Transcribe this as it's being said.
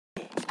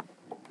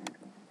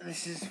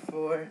This is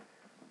for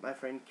my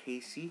friend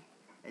Kacy,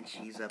 and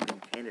she's up in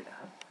Canada,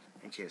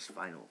 and she has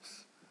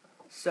finals.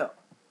 So,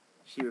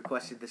 she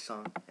requested this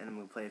song, and I'm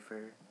going to play it for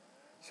her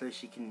so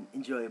she can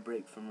enjoy a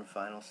break from her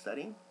final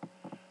studying.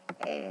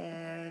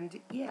 And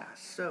yeah,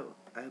 so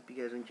I hope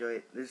you guys enjoy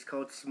it. This is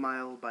called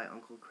Smile by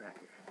Uncle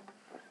Kracker.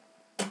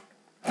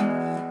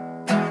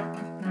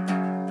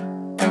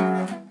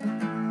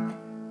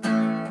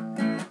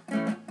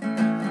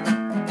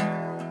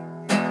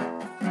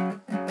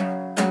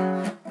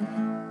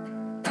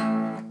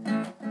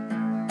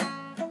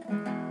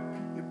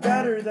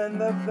 Better than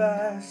the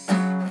best.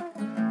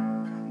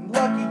 I'm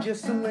lucky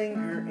just to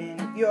linger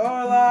in your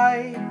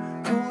light.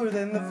 Cooler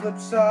than the flip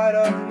side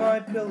of my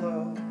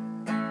pillow.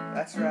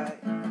 That's right.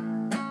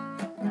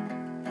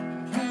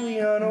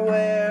 Completely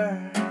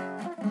unaware.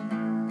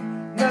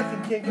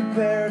 Nothing can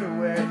compare to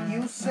where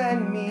you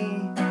send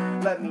me.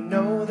 Let me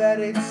know that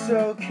it's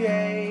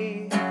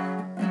okay.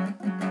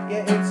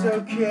 Yeah, it's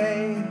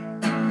okay.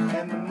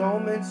 And the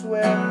moments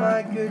where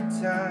my good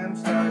times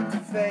start to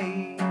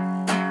fade.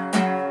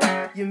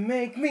 You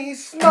make me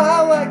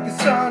smile like the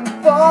sun,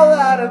 fall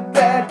out of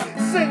bed,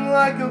 sing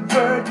like a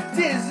bird,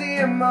 dizzy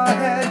in my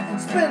head,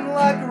 spin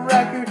like a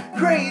record,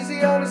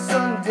 crazy on a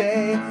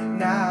Sunday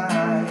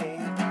night.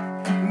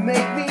 You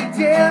make me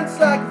dance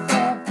like a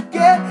fool,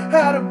 forget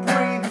how to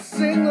breathe,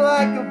 sing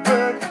like a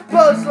bird,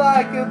 buzz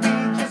like a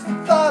bee. Just the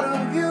thought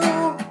of you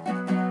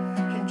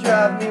can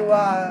drive me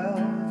wild.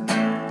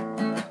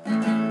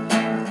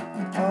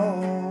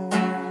 Oh,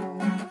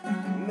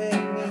 you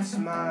make me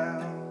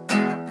smile.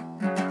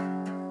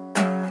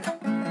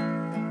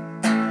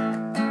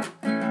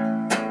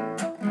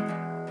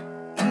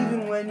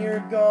 When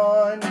you're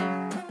gone,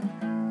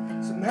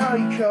 somehow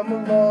you come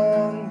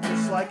along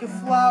just like a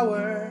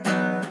flower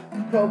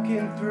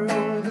poking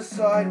through the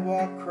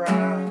sidewalk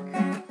crack,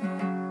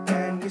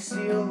 and you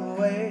seal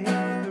away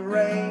the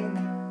rain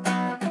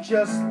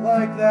just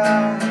like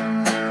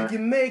that. You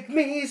make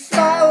me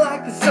smile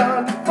like the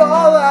sun,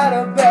 fall out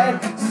of bed,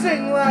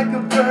 sing like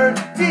a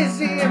bird,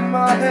 dizzy in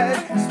my head,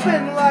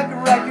 spin like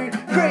a record,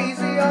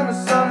 crazy on a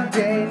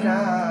Sunday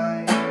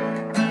night.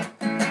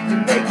 You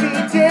make me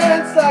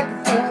dance like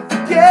a fool,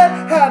 forget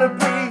how to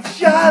breathe,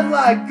 shine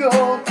like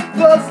gold,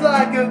 buzz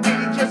like a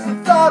bee. Just the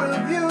thought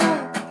of you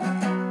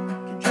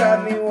can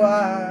drive me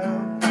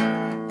wild.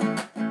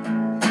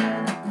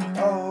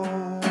 Oh,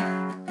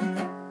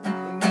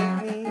 you make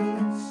me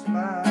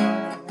smile.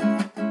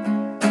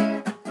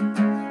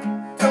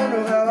 Don't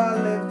know how I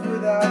lived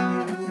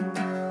without you,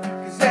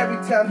 'cause every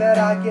time that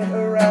I get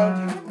around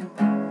you,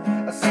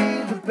 I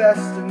see the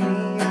best of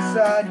me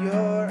inside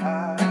your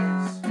eyes.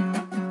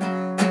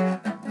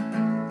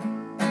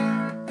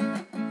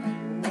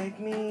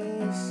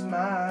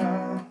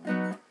 Smile.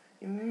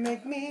 You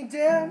make me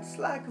dance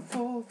like a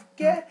fool,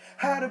 forget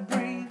how to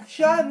breathe,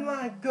 shine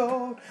like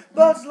gold,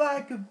 buzz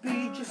like a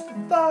bee. Just the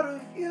thought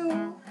of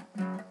you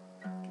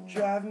can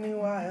drive me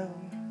wild.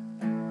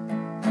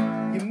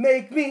 You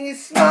make me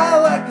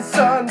smile like the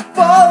sun,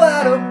 fall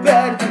out of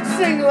bed,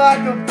 sing like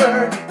a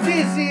bird,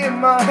 dizzy in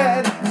my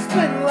head,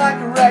 spin like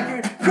a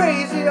record,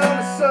 crazy on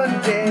a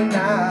Sunday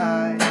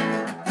night.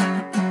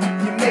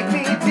 You make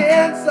me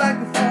dance like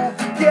a fool,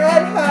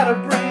 forget how to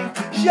breathe,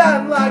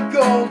 shine like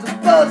gold,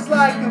 buzz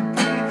like a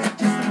bee.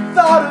 Just the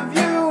thought of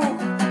you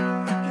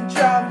can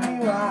drive me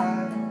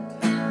wild.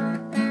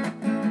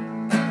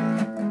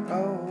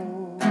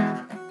 Oh,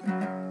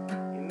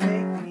 you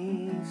make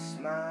me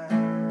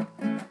smile.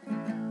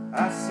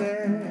 I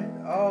said,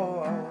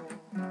 oh.